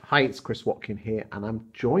Hi, it's Chris Watkin here, and I'm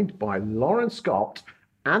joined by Lauren Scott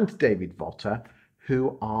and David Votter,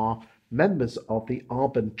 who are members of the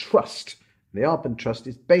Arbon Trust. The Arbon Trust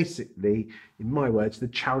is basically, in my words, the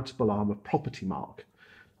charitable arm of Property Mark.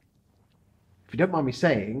 If you don't mind me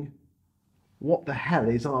saying, what the hell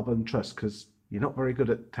is Arbon Trust? Because you're not very good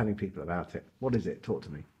at telling people about it. What is it? Talk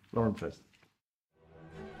to me. Lauren first.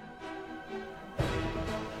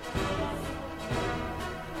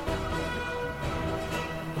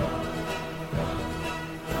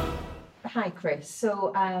 Hi, Chris.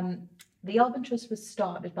 So the Arbon Trust was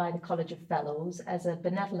started by the College of Fellows as a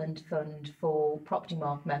benevolent fund for Property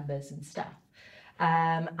Mark members and staff.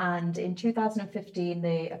 And in 2015,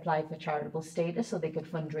 they applied for charitable status so they could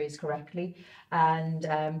fundraise correctly and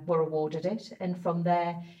were awarded it. And from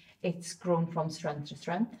there, it's grown from strength to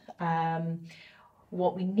strength.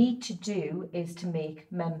 What we need to do is to make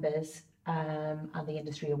members and the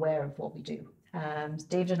industry aware of what we do.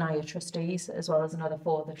 David and I are trustees, as well as another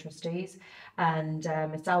 4 other trustees, and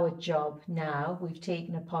it's our job now. We've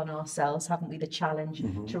taken upon ourselves, haven't we, the challenge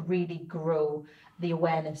to really grow the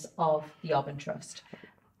awareness of the Arbon Trust.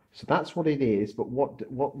 So that's what it is, but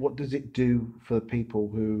what does it do for the people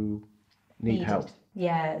who need help?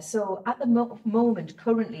 Yeah, so at the moment,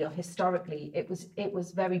 currently or historically, it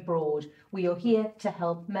was very broad. We are here to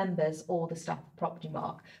help members or the staff of Property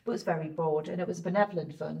Mark, but it was very broad and it was a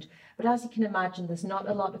benevolent fund. But as you can imagine, there's not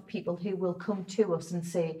a lot of people who will come to us and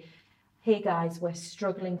say, hey guys, we're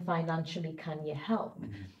struggling financially, can you help?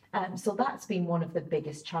 So that's been one of the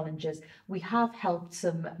biggest challenges. We have helped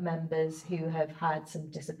some members who have had some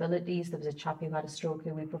disabilities. There was a chap who had a stroke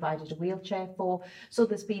who we provided a wheelchair for. So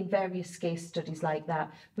there's been various case studies like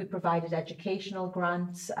that. We provided educational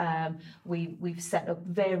grants. We've set up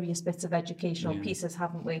various bits of educational pieces,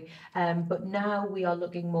 haven't we? But now we are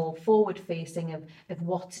looking more forward-facing of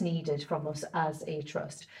what's needed from us as a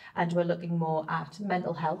trust. And we're looking more at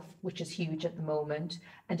mental health, which is huge at the moment,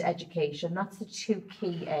 and education. That's the 2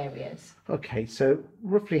 key areas. Okay, so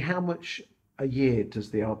roughly how much a year does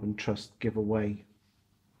the Arbon Trust give away?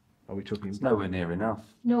 Are we talking? It's nowhere near enough.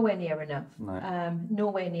 Nowhere near enough. No.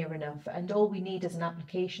 Nowhere near enough. And all we need is an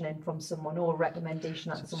application in from someone or a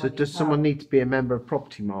recommendation that someone. So does someone need to be a member of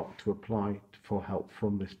Property Mark to apply for help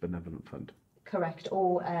from this benevolent fund? Correct,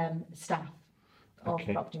 or staff of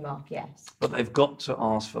Okay. Property Mark, yes. But they've got to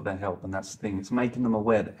ask for their help, and that's the thing. It's making them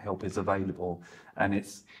aware that help is available, and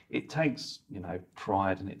it takes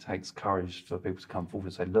pride and it takes courage for people to come forward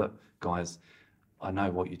and say, look, guys, I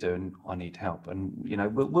know what you're doing. I need help, and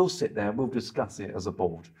we'll sit there, we'll discuss it as a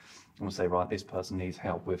board, and we'll say, right, this person needs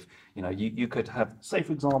help with. You could have, say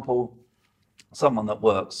for example, someone that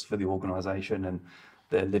works for the organisation and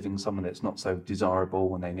they're living somewhere that's not so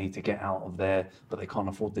desirable and they need to get out of there, but they can't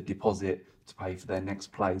afford the deposit to pay for their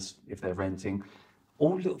next place if they're renting.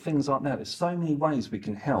 All little things like that. There's so many ways we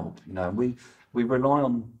can help. We rely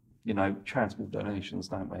on charitable donations,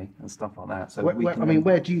 don't we, and stuff like that. So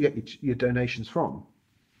where do you get your donations from?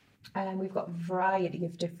 We've got a variety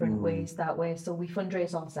of different ways that way. So we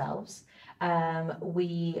fundraise ourselves.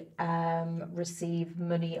 We receive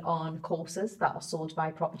money on courses that are sold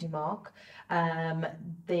by Property Mark.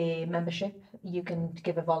 The membership, you can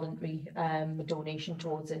give a voluntary donation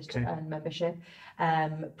towards it, and membership.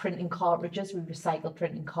 Printing cartridges, we recycle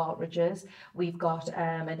printing cartridges. We've got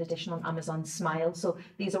an edition on Amazon Smile. So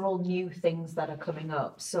these are all new things that are coming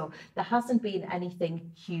up. So there hasn't been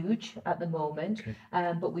anything huge at the moment,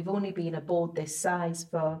 but we've only been a board this size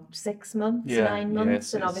for 6 months, 9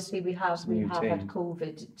 months, and obviously we have had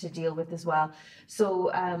COVID to deal with as well.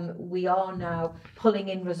 So we are now pulling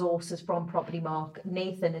in resources from Property Mark.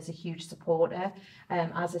 Nathan is a huge supporter,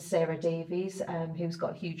 as is Sarah Davies, who's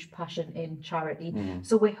got a huge passion in charity.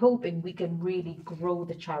 So we're hoping we can really grow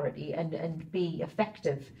the charity and be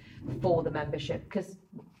effective for the membership, because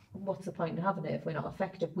what's the point in having it if we're not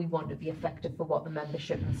effective? We want to be effective for what the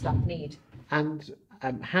membership and staff need. And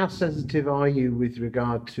how sensitive are you with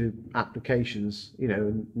regard to applications,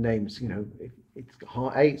 and names?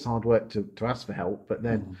 It's hard work to ask for help, but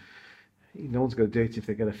then no one's going to do it if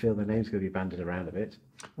they're going to feel their name's going to be bandied around a bit.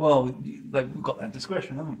 Well, we've got that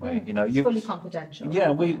discretion, haven't we? It's fully confidential.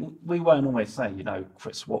 Yeah, we won't always say,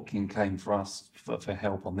 Chris Watkin came for us for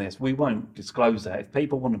help on this. We won't disclose that. If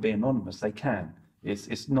people want to be anonymous, they can.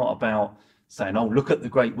 It's not about saying, oh, look at the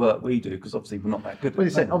great work we do, because obviously we're not that good. Well,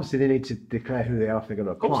 obviously they need to declare who they are if they're going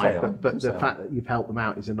to apply, but the fact that you've helped them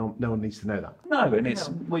out is no one needs to know that. No,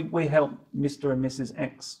 and we help Mr. and Mrs.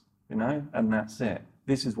 X, and that's it.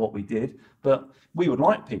 This is what we did. But we would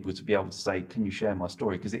like people to be able to say, can you share my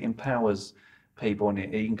story? Because it empowers people and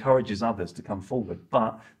it encourages others to come forward.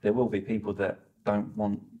 But there will be people that don't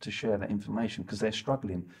want to share that information because they're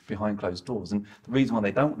struggling behind closed doors. And the reason why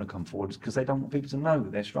they don't want to come forward is because they don't want people to know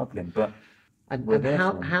that they're struggling. But And, we're and there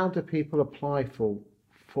how, for them. how do people apply for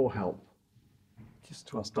help? Just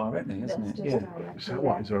to us directly, isn't That's it? just Yeah. directly, So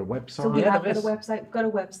what, yeah. is there a So website? we Yeah, have there got a is. website. We've got a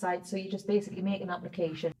website, so you just basically make an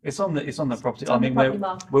application. It's on the property. It's on I the mean, Property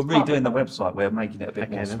Mark. we're It's part of redoing the the- website. We're making it a bit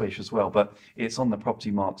Okay, more then. swish as well. But it's on the Property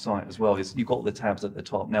Mark site as well. You've got all the tabs at the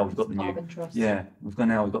top. Now we've got the new. Arbon Trust. Yeah, we've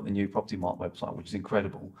got the new Property Mark website, which is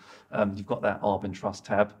incredible. You've got that Arbon Trust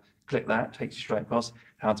tab. Click that, takes you straight across.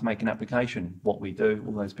 How to make an application, what we do,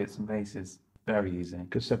 all those bits and pieces. Very easy.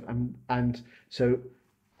 Good stuff. And so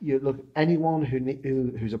you look, anyone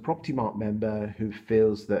who's a Property Mark member who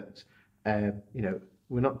feels that,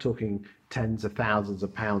 we're not talking tens of thousands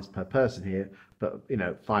of pounds per person here, but,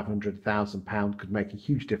 £500,000 could make a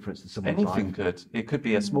huge difference to someone's Anything life. could. It could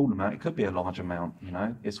be a small amount. It could be a large amount.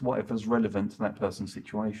 It's whatever's relevant to that person's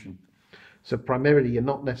situation. So primarily, you're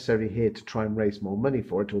not necessarily here to try and raise more money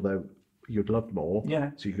for it, although you'd love more. Yeah.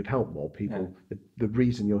 So you could help more people. The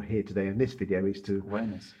reason you're here today in this video is to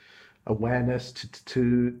Awareness.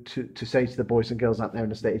 to say to the boys and girls out there in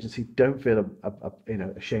the estate agency, don't feel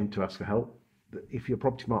ashamed to ask for help. If you're a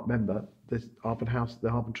Property Mark member, the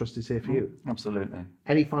Arbon Trust is here for you. Absolutely.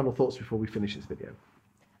 Any final thoughts before we finish this video?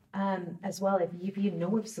 As well, if you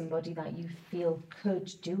know of somebody that you feel could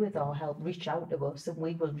do with our help, reach out to us and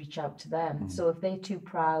we will reach out to them. So if they're too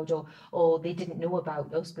proud or they didn't know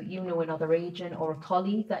about us, but you know another agent or a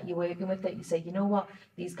colleague that you're working with that you say, you know what,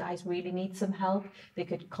 these guys really need some help, they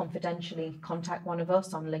could confidentially contact one of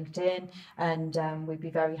us on LinkedIn, and we'd be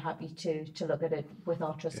very happy to look at it with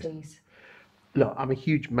our trustees. Look, I'm a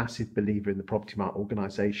huge, massive believer in the Property Mark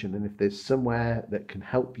organisation, and if there's somewhere that can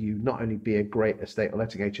help you not only be a great estate or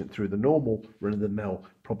letting agent through the normal run-of-the-mill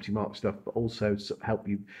Property Mark stuff, but also help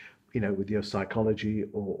you, with your psychology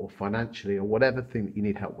or financially or whatever thing that you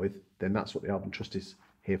need help with, then that's what the Arbon Trust is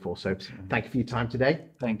here for. So thank you for your time today.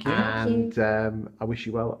 Thank you. And I wish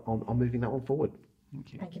you well on moving that one forward.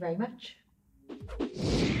 Thank you. Thank you very much.